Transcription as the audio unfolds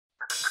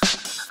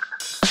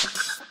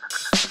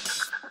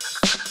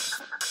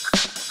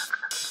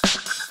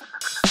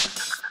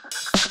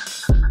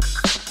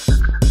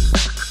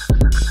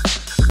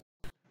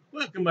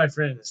welcome, my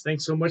friends.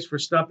 Thanks so much for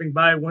stopping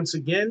by once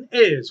again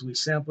as we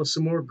sample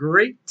some more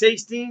great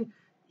tasting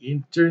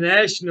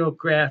international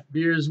craft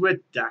beers with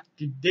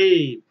Dr.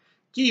 Dave.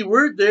 Key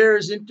word there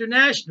is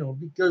international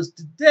because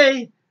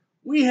today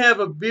we have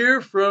a beer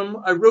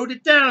from, I wrote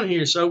it down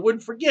here so I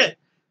wouldn't forget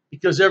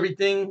because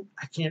everything,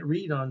 I can't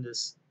read on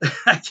this.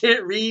 I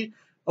can't read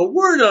a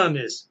word on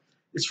this.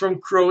 It's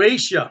from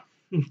Croatia.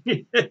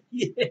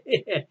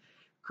 Yeah,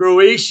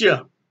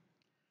 Croatia.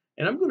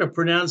 And I'm going to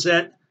pronounce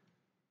that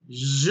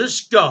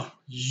Ožujsko.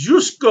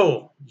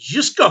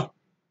 It's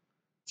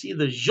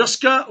either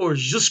Juska or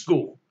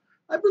Jusko.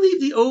 I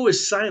believe the O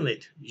is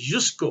silent.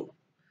 Jusko.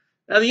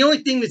 Now, the only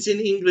thing that's in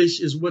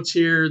English is what's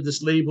here,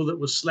 this label that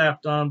was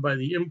slapped on by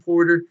the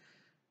importer.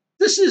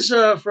 This is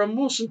from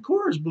Molson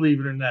Coors,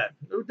 believe it or not.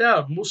 No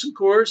doubt. Molson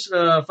Coors,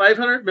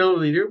 500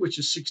 milliliter, which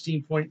is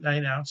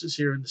 16.9 ounces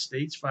here in the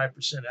States,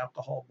 5%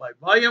 alcohol by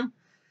volume.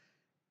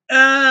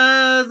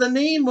 The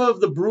name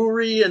of the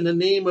brewery and the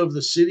name of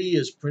the city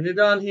is printed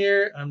on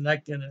here. I'm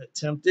not going to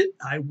attempt it.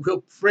 I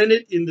will print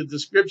it in the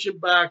description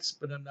box,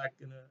 but I'm not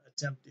going to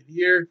attempt it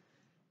here.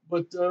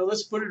 But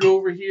let's put it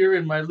over here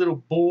in my little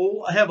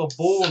bowl. I have a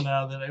bowl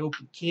now that I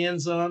open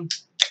cans on,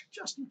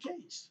 just in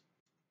case,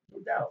 no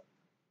doubt.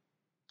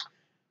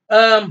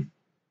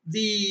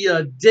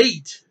 The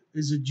date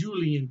is a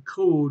Julian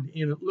code,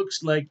 and it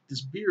looks like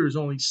this beer is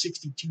only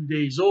 62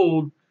 days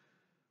old,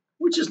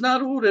 which is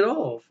not old at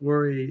all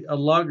for a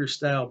lager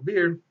style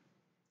beer.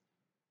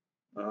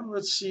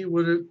 Let's see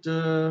what it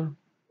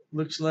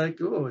looks like.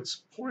 Oh,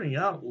 it's pouring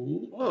out.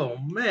 Oh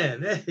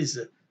man,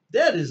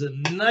 that is a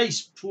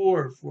nice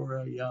pour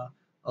for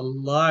a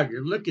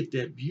lager. Look at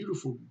that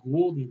beautiful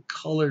golden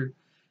color,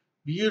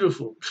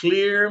 beautiful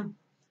clear,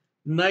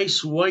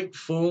 nice white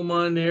foam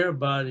on there,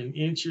 about an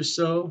inch or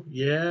so.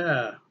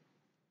 Yeah.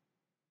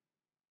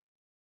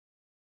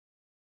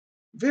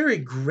 Very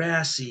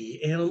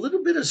grassy and a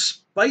little bit of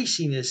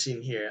spiciness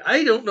in here.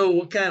 I don't know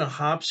what kind of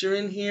hops are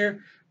in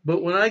here,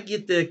 but when I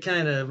get that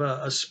kind of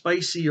a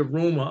spicy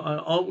aroma,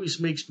 it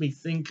always makes me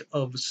think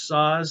of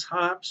Saaz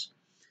hops.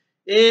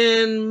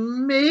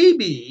 And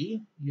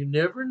maybe, you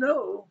never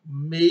know,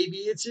 maybe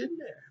it's in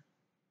there.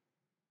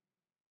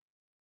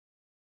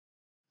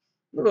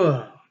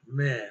 Oh,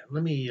 man.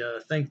 Let me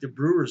thank the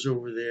brewers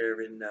over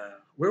there in,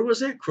 where was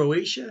that?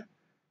 Croatia?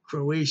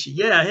 Croatia.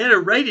 Yeah, I had to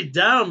write it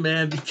down,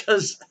 man,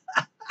 because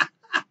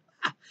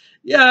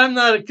yeah, I'm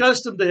not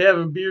accustomed to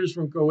having beers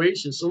from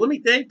Croatia. So let me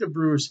thank the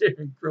brewers here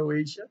in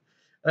Croatia.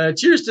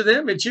 Cheers to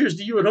them and cheers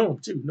to you at home,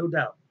 too, no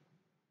doubt.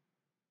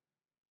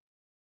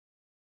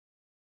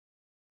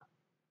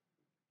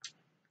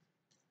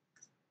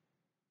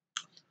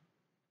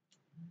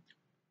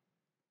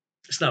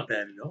 It's not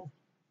bad at all.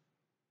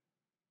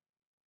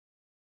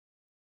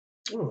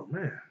 Oh,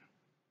 man.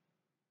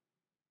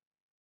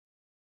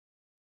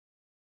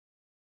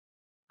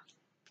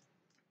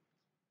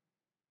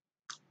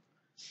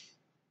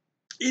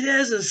 It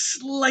has a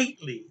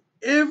slightly,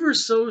 ever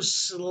so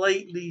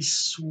slightly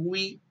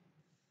sweet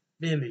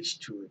finish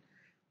to it.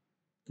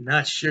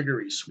 Not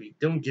sugary sweet,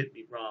 don't get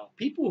me wrong.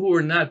 People who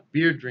are not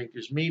beer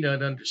drinkers may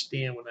not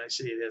understand when I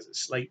say it has a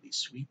slightly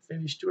sweet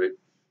finish to it.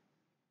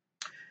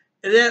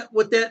 And that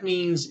what that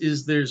means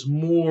is there's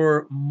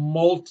more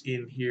malt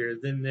in here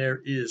than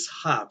there is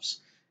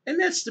hops. And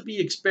that's to be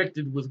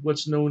expected with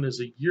what's known as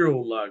a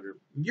Euro lager.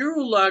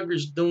 Euro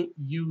lagers don't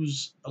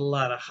use a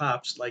lot of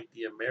hops like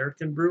the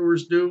American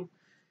brewers do.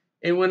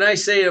 And when I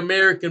say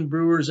American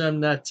brewers, I'm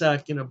not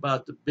talking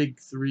about the big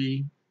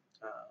three.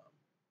 Uh,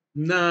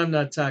 no, I'm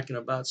not talking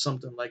about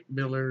something like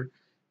Miller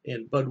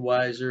and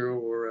Budweiser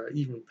or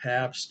even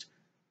Pabst.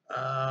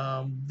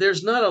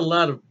 There's not a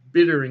lot of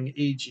bittering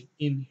agent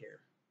in here.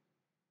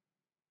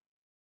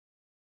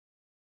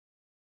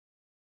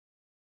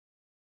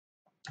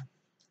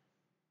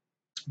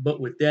 But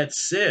with that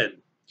said,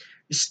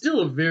 it's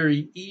still a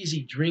very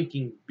easy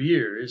drinking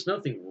beer. There's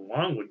nothing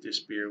wrong with this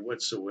beer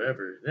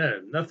whatsoever. Yeah,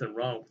 nothing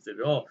wrong with it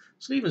at all.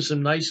 It's leaving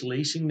some nice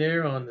lacing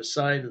there on the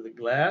side of the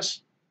glass.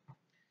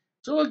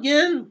 So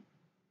again,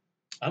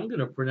 I'm going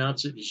to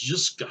pronounce it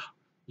Juska.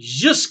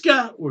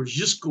 Juska or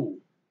Jusko.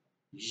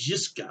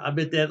 Juska. I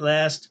bet that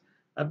last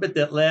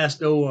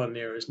O on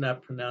there is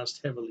not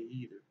pronounced heavily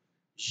either.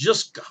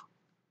 Juska.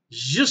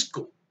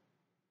 Jusko.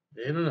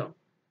 I don't know.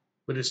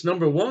 But it's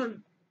number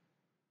one.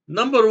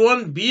 Number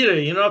one beer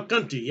in our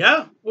country,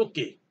 yeah?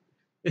 Okay.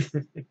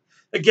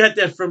 I got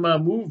that from a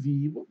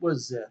movie. What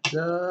was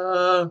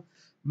that?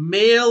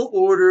 Mail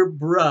Order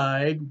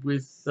Bride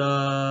with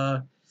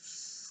oh,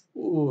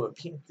 I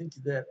can't think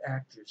of that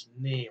actor's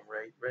name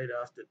right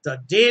off the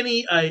top.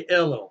 Danny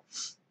Aiello.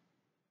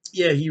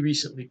 Yeah, he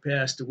recently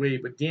passed away,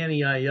 but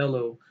Danny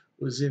Aiello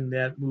was in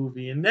that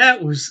movie, and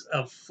that was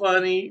a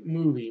funny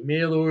movie.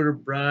 Mail Order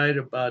Bride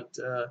about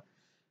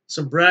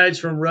some brides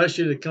from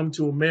Russia that come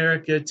to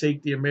America,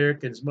 take the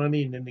Americans'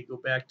 money, and then they go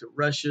back to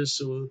Russia.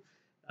 So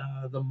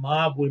the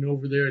mob went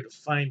over there to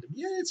find them.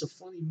 Yeah, it's a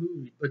funny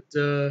movie, but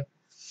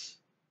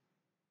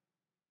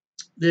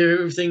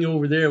everything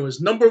over there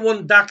was number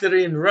one doctor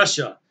in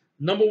Russia,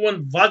 number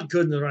one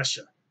vodka in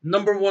Russia,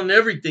 number one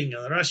everything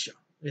in Russia.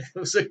 It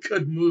was a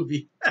good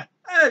movie.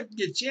 I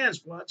get a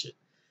chance, watch it.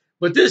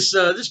 But this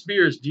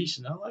beer is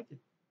decent. I like it.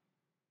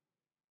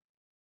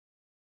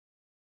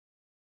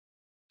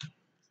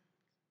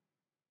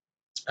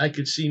 I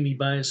could see me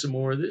buying some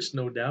more of this,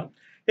 no doubt.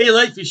 Hey,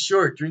 life is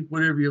short. Drink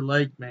whatever you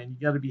like, man.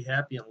 You got to be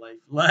happy in life.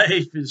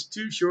 Life is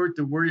too short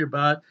to worry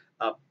about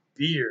a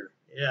beer.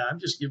 Yeah, I'm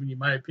just giving you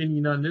my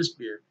opinion on this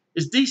beer.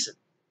 It's decent.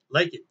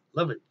 Like it,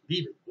 love it,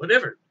 leave it,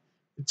 whatever.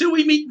 Until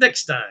we meet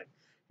next time,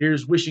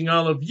 here's wishing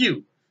all of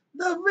you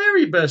the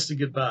very best of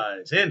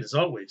goodbyes. And as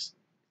always,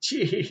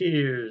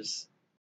 cheers.